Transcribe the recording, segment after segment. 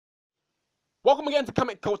Welcome again to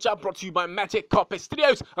Comic Culture, brought to you by Magic Carpet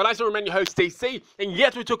Studios, and I still remain your host DC, and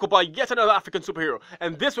yet we talk about yet another African superhero,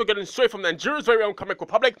 and this we're getting straight from Nigeria's very own Comic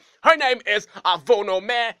Republic. Her name is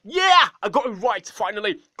Avonome. Yeah, I got it right,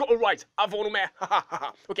 finally, got it right, Avonome.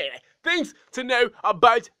 Okay, things to know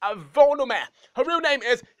about Avonome. Her real name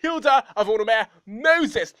is Hilda Avonome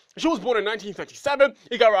Moses. She was born in 1937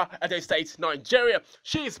 in Igara, Edo State, Nigeria.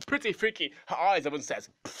 She is pretty freaky. Her eyes, everyone says,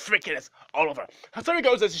 freakiness all over. Her story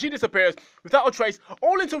goes as she disappears without a trace,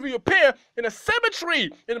 only to reappear in a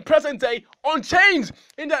cemetery in the present day, unchanged.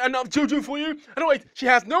 Isn't that enough juju for you? And wait, she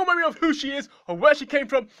has no memory of who she is or where she came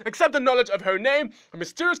from, except the knowledge of her name, her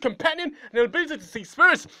mysterious companion, and the ability to see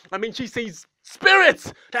spirits. I mean, she sees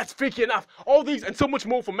spirits! That's freaky enough. All these and so much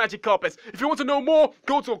more from Magic Carpets. If you want to know more,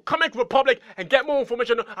 go to Comic Republic and get more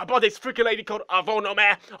information about this freaky lady called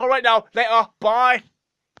Avonome. Alright now, later, bye!